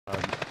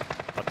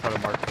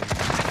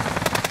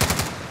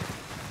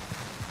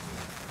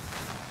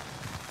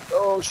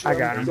Oh shit, I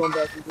got him. Going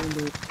back, I'm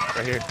going back.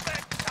 Right here.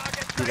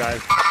 Two guys.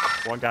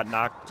 One got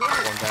knocked. One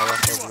guy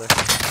left over there.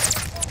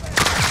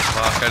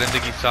 Fuck, I didn't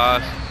think he saw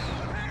us.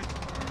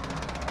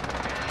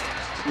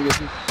 You with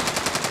me?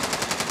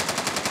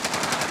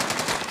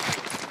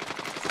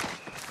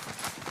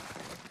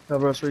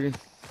 Cover us, Regan.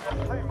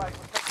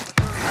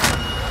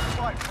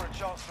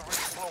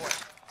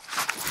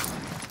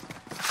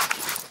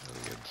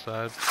 Get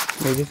inside.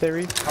 Wait, you say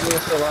Reed? How many are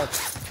still alive?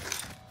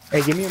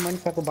 Hey, give me your money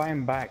so I can buy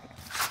him back.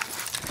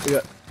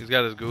 Yeah. He's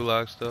got his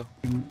gulag still.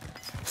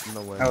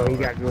 No way. Oh, no he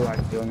way. got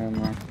gulag still no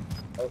more.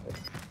 Okay.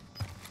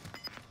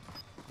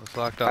 Let's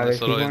lock down Are this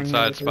there little people in here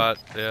inside with you? spot.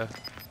 Yeah.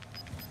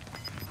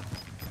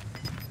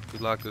 If we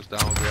lock this down,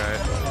 we'll be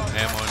alright.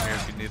 Ammo in here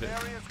if you need it.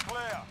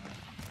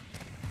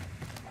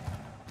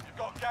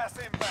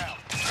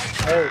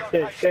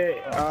 Oh,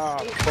 shit. Oh,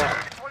 fuck.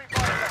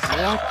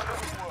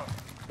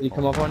 Did he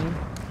come up on you?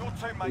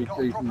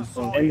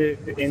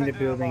 In the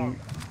building.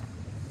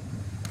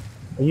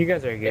 You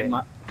guys are good.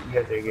 You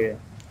guys are good.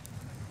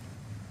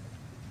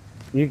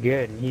 You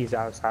good. He's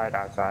outside.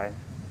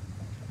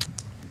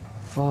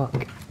 Fuck.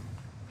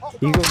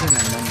 You go get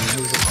that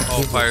money.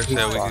 Oh, fire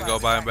sale. We can go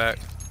buy him back.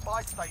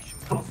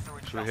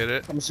 Should we hit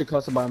it? How much it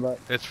cost to buy him back?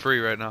 It's free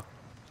right now.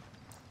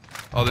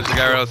 Oh, there's a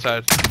guy right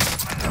outside.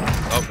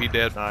 Oh, he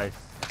dead. Nice.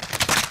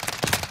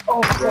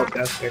 Oh, fuck.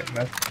 That's good.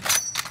 Where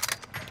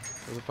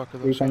the fuck are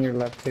those? He's on your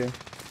left, too.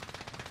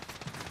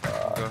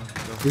 Go.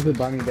 You could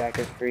buy me back.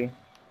 It's free.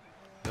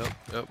 Yep.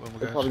 Oh my They're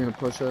gosh. probably gonna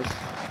push us.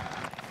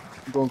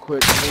 I'm going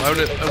quick. Why would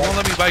it won't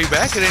let me buy you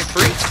back? It ain't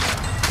free?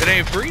 It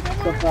ain't free no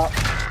more?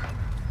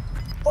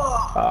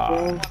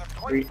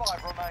 Free.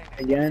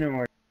 Again,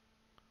 or...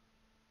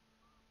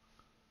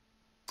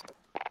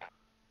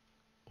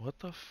 What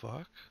the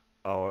fuck?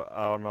 Oh,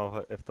 I don't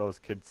know if those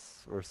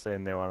kids were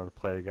saying they wanted to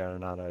play again or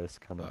not. I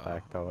just kind of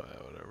backed out.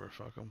 Yeah, whatever.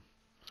 Fuck them.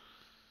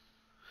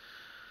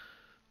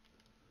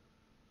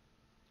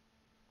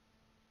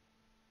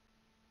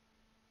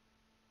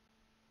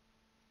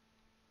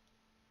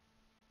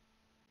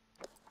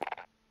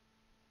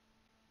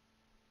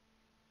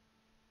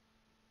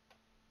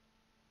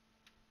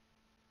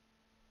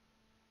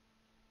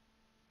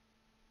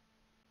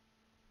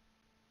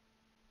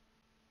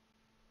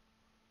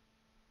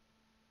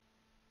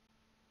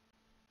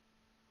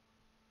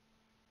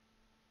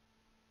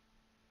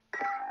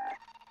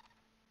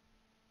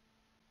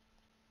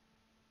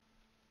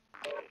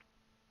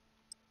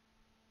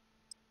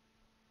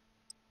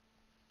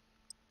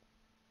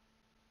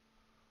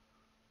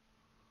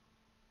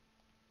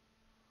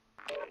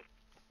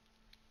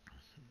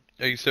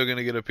 Are you still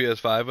gonna get a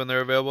PS5 when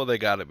they're available? They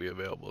gotta be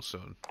available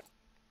soon.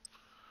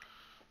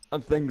 I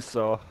think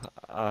so.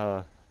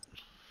 I'm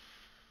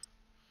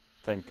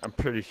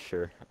pretty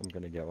sure I'm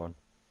gonna get one.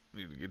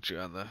 Need to get you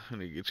on the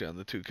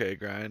 2K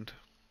grind.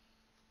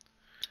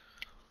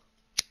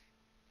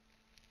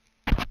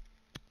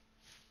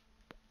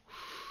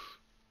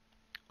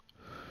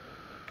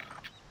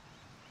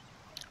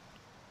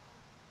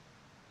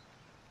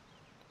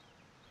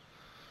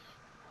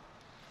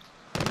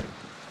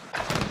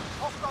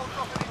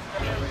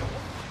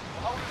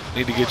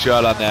 Need to get you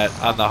out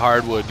on the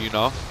hardwood, you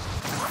know?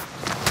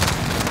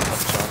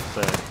 That's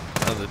what I'm saying.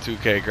 On the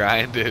 2K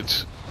grind,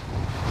 it's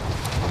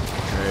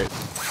great.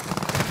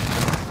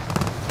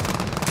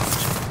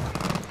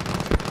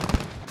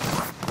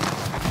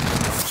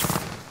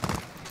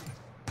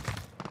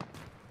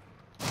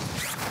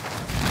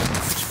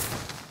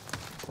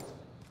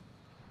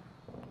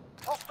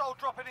 Hostile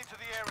dropping into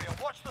the area.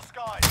 Watch the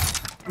sky.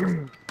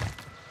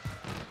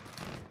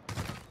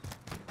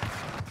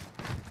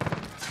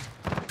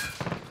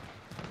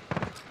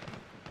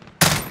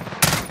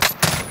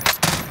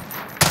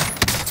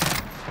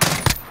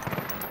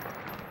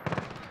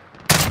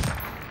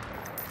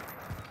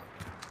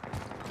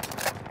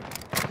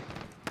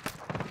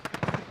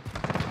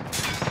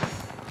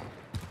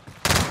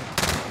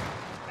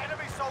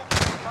 Enemy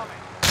soldiers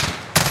incoming.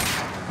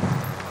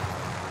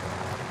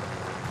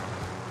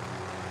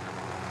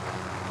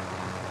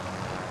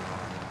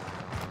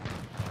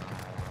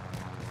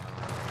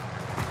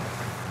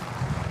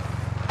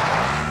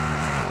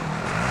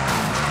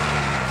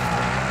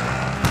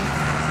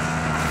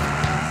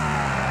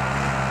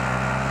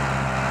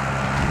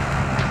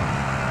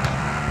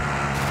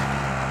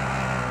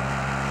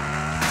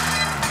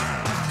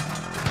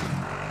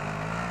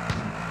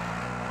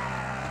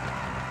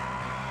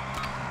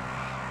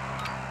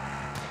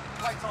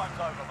 Playtime's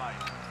over, mate.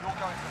 You're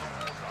going to the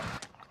war zone.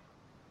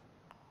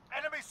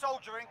 Enemy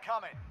soldier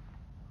incoming.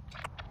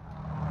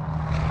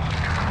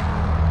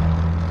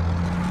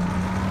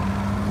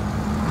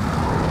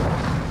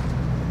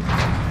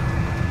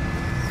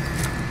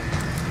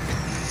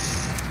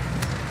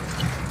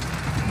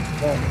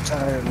 I'm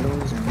tired of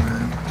losing,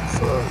 man.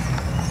 Fuck.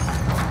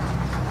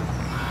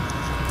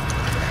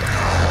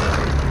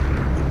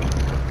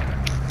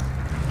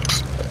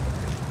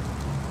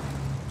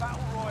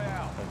 Battle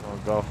Royale. I'm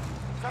gonna go.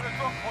 Set a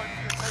drop point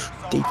for your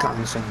team.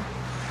 Decon soon.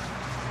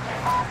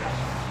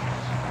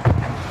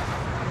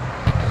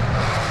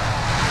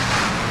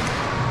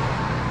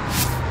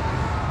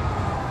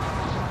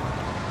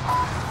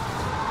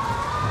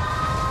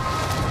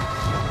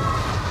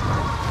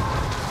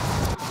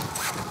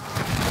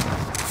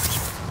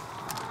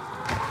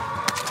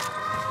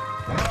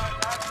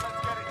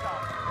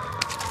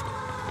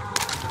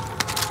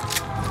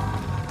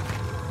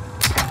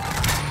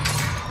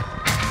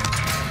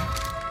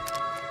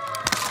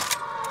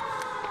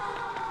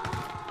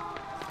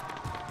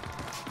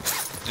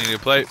 You need a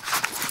plate?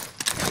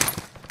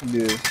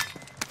 Yeah.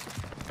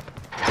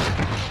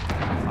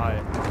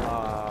 Alright,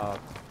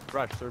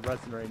 Rush, they're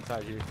resting right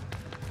inside here.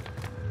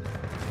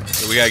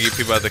 We gotta get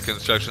people at the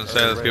construction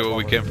site. Let's get what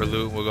we can for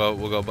loot.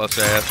 We'll go bust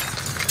their ass.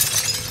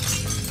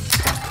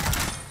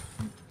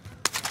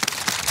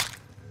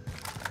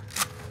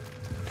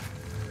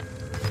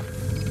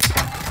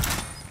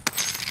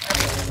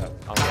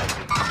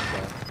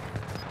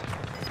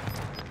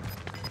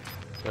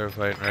 They're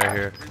fighting right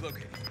here.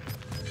 Moving.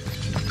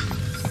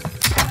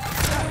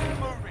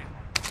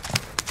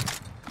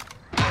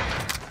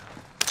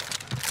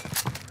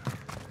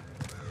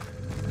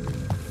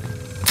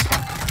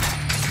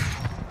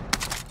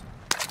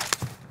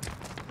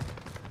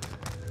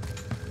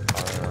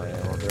 Alright,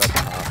 we'll get up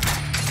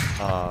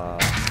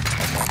top.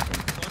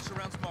 Close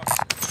around marked.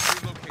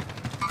 Relocate.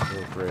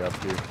 We're right up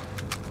here.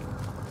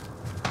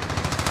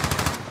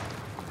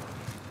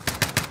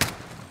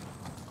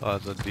 Oh,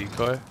 it's a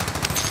decoy?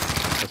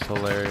 That's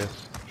hilarious.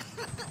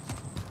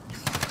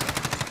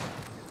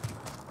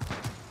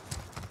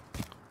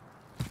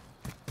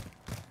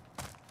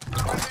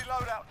 Friendly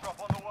loadout drop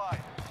on the way.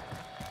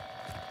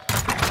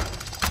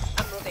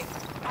 I'm moving.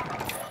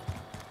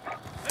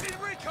 I need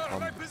recon on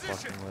my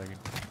position. Fucking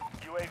lagging.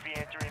 UAV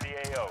entering the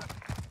AO.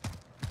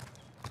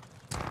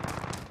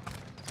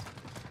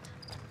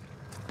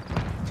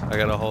 I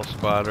got a whole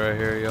squad right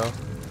here, yo.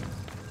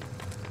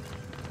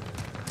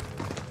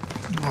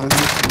 I'm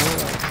hit.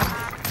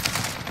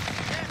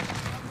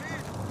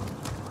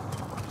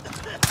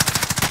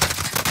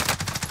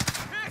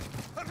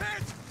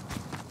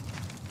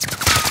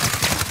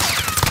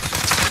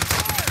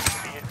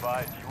 Be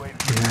advised,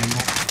 UAV.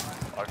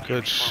 Are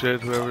Good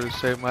shit, whoever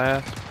saved my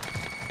ass.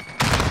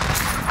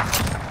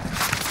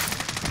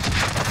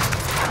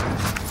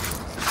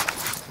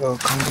 Yo,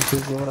 come to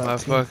this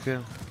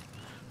loadout.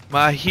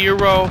 My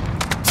hero.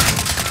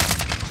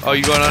 Oh,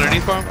 you going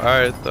underneath for him?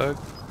 Alright, thug.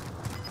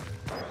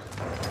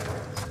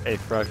 Hey,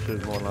 Fresh,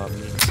 there's one on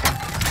me.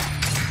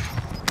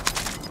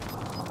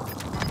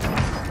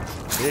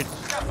 Bitch.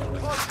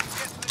 Close to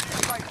get to the new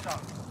safe zone.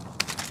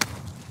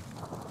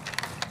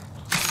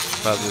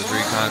 About this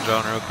recon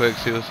drone real quick,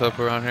 see what's up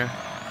around here.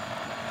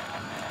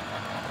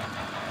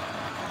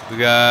 We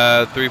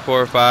got 3,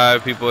 4,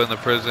 5 people in the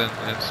prison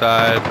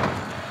inside.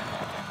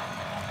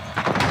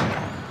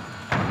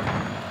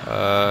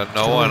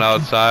 No one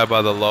outside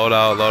by the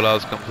loadout.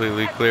 Loadout's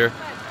completely clear.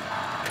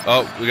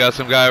 Oh, we got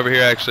some guy over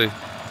here actually.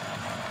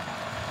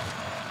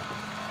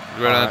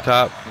 Right on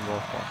top.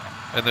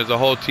 And there's a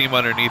whole team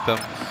underneath them.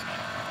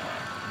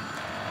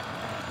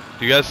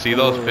 Do you guys see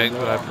those pings?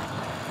 Yeah.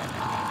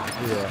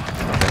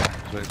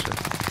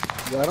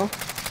 Got him?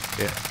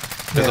 Yeah.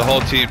 There's a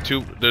whole team.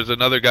 There's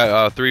another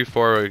guy. 3,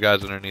 4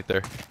 guys underneath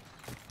there,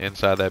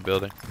 inside that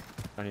building.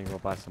 I need to go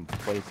buy some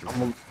plates.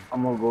 I'm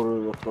gonna go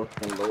to the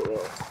fucking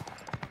loadout.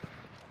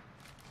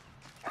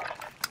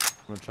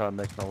 I'm gonna try to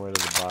make my way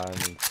to the buy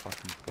and these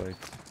fucking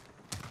plates.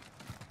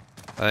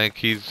 I think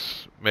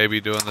he's maybe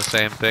doing the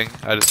same thing.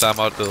 I just saw him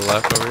out to the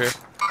left over here.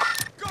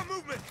 Got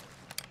movement.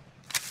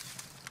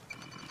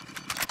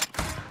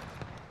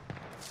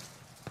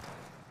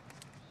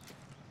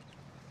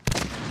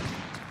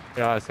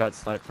 Yeah, I just got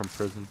sniped from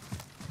prison.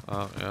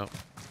 Oh, yeah.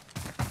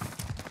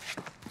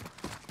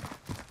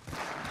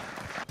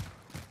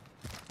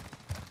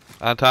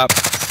 On top.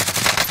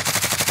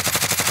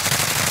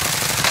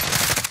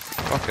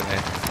 Fucking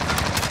A.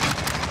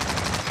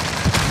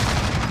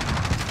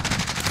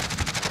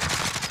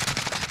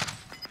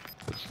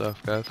 Good stuff,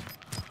 guys.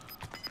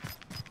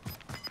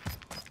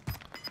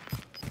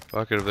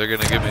 Fuck it, if they're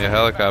gonna give me a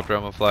helicopter,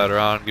 I'm gonna fly it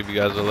around, give you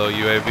guys a little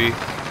UAV.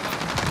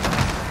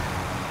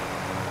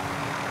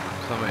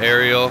 Some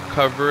aerial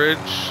coverage.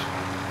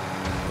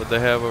 What they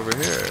have over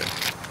here?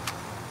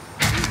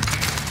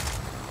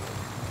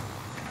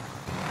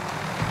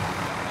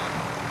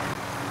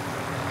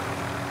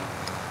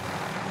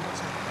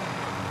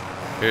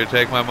 Here,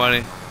 take my money.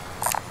 In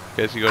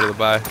case you go to the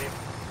buy.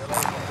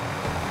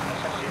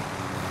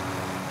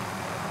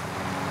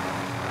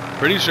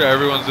 Pretty sure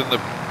everyone's in the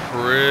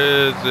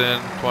prison.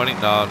 20?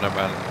 No, never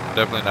mind.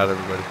 Definitely not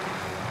everybody.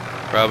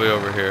 Probably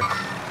over here.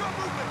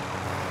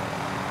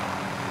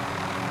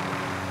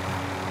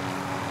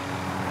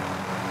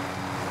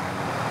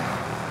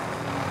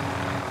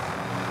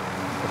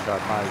 Should I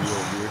buy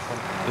UAV or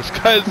something? This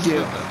guy's.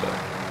 Yeah.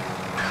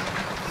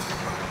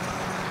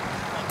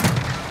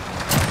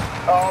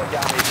 Oh,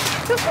 got me.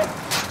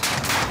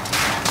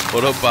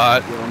 What up,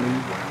 bot? Yo, I'm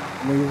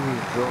gonna use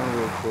this drone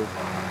real quick.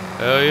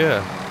 Hell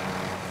yeah.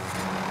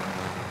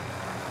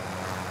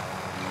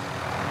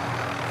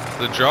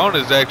 The drone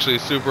is actually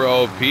super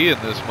OP in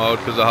this mode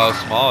because of how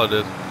small it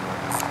is.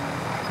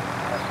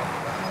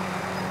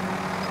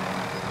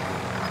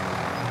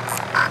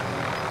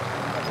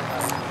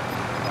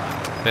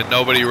 And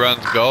nobody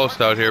runs Ghost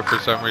out here for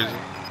some reason,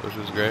 which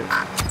is great.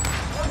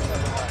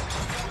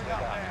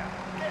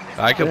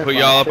 I can put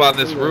y'all up on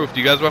this roof. Do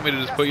you guys want me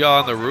to just put y'all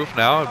on the roof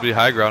now? It'd be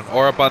high ground.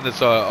 Or up on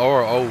this,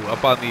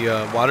 up on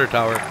the water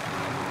tower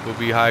would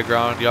be high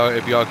ground. Y'all,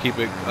 if y'all keep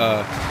it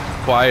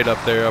quiet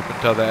up there up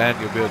until the end.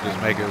 You'll be able to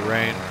just make it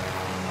rain.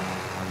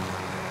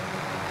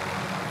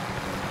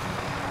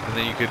 And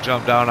then you can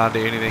jump down onto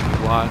anything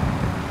you want.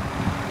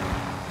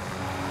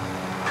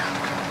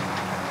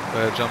 Go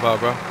ahead, jump out,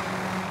 bro.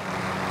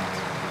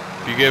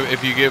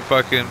 If you get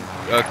fucking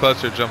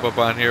cluster, jump up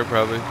on here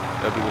probably.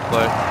 That'd be the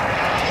play.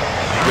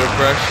 You good,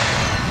 Fresh?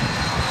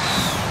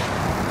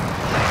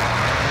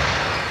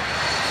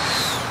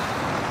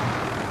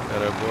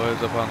 Got our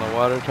boys up on the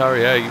water tower.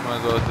 Yeah, you might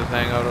as well just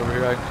hang out over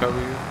here. I can cover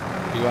you.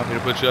 You want me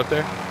to put you up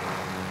there?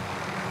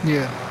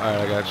 Yeah. All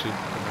right, I got you.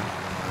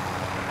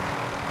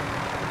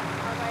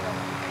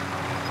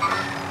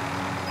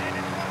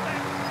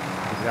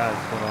 These guys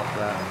going off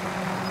that.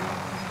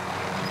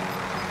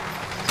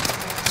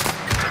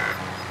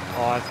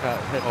 Oh, I just got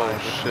hit by Oh a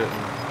shit.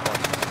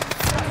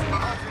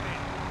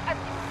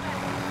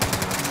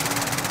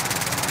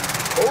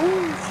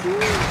 Oh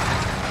shit.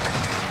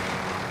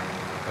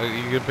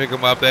 You can pick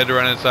him up. They had to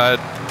run inside.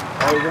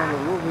 Oh, he's on the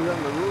roof. He's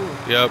on the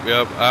roof. Yep.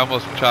 I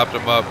almost chopped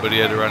him up, but he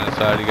had to run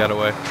inside. He got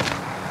away.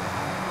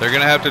 They're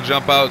gonna have to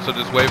jump out, so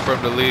just wait for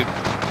him to leave.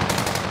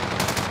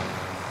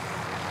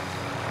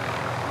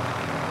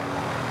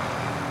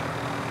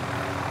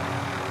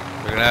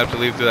 They're gonna have to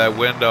leave through that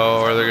window,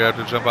 or they're gonna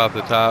have to jump off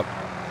the top.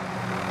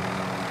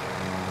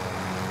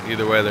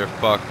 Either way, they're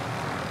fucked.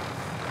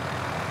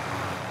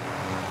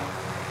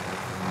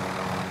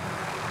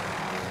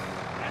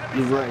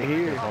 He's right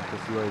here. Off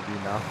this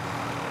UAV now.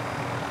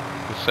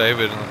 Just save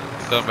it.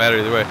 It doesn't matter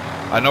either way.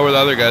 I know where the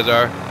other guys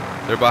are.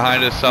 They're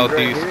behind us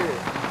southeast. Right here.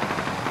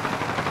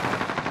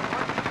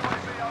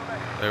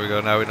 There we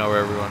go. Now we know where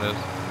everyone is.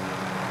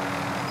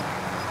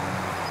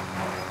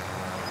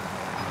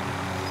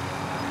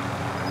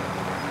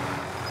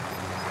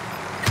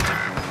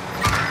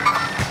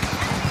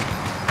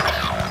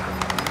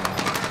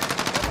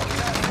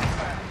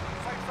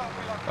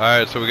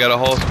 Alright, so we got a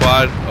whole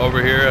squad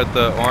over here at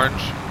the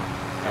orange.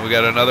 And we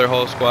got another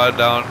whole squad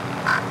down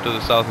to the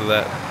south of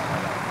that.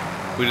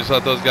 If we just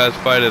let those guys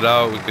fight it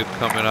out, we could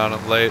come in on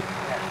them late.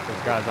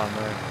 There's guys on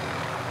there.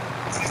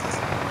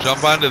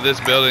 Jump onto this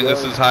building.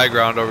 This is high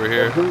ground over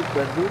here.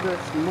 That dude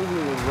that's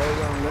moving was right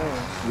around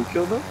there. You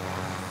killed him?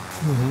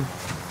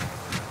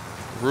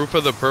 Mm-hmm. Roof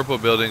of the purple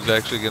building's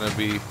actually going to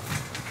be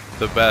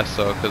the best,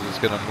 though, because it's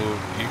going to move.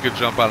 You could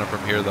jump on it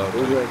from here, though.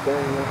 He's Too. right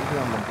there. He's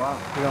on the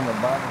bottom. He's on the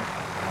bottom.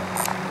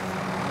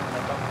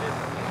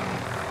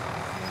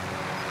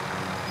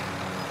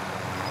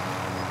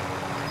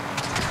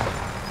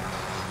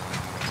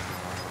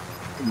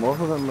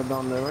 Most of them are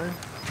down there, right?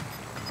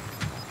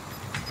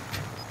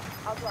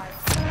 I'll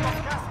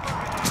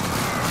drive.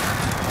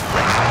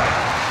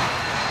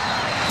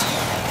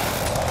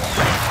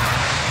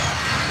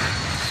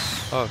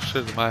 Oh,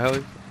 shit. My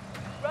heli?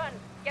 Run.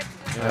 Get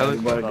to the Yeah, We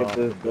better get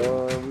this, we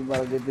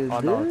better get this Oh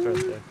no, it's dude.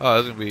 right there. Oh,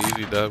 that's going to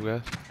be easy, dub,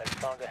 guys. They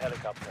found a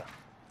helicopter.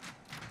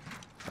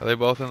 Are they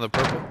both in the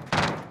purple?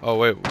 Oh,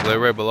 wait. Are they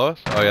right below us?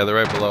 Oh, yeah, they're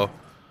right below.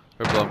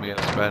 They're below me in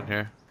a span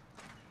here.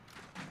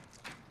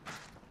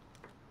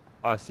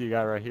 Oh, I see a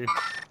guy right here.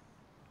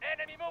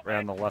 Enemy movement. Right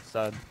on the left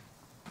side.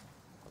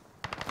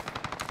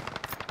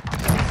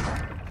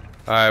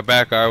 Alright,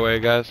 back our way,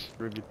 guys.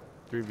 3v3.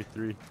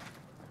 Friendly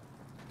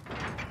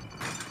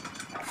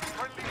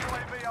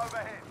UAV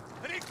overhead.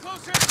 I need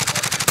closer.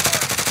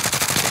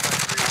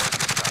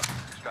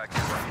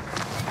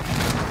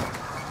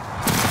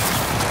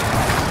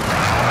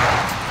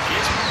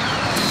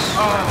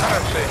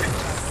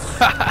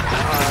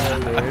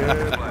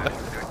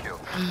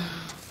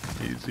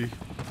 Easy.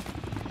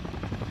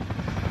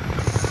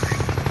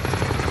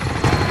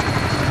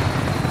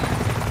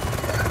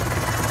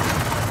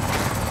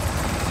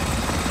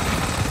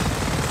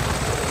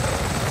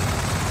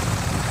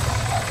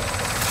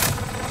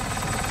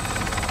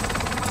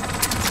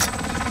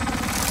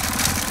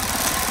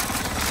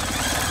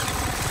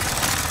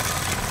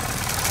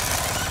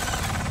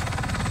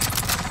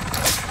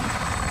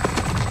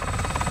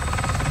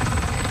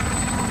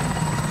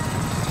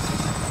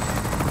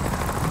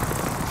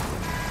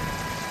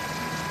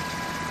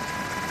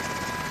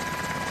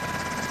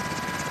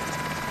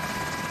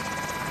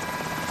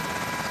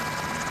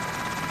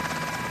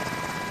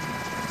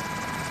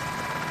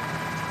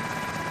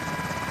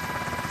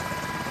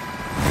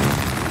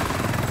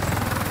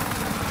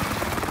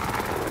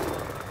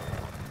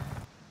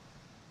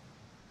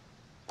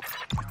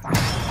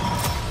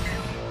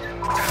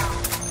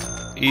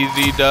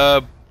 Easy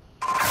dub.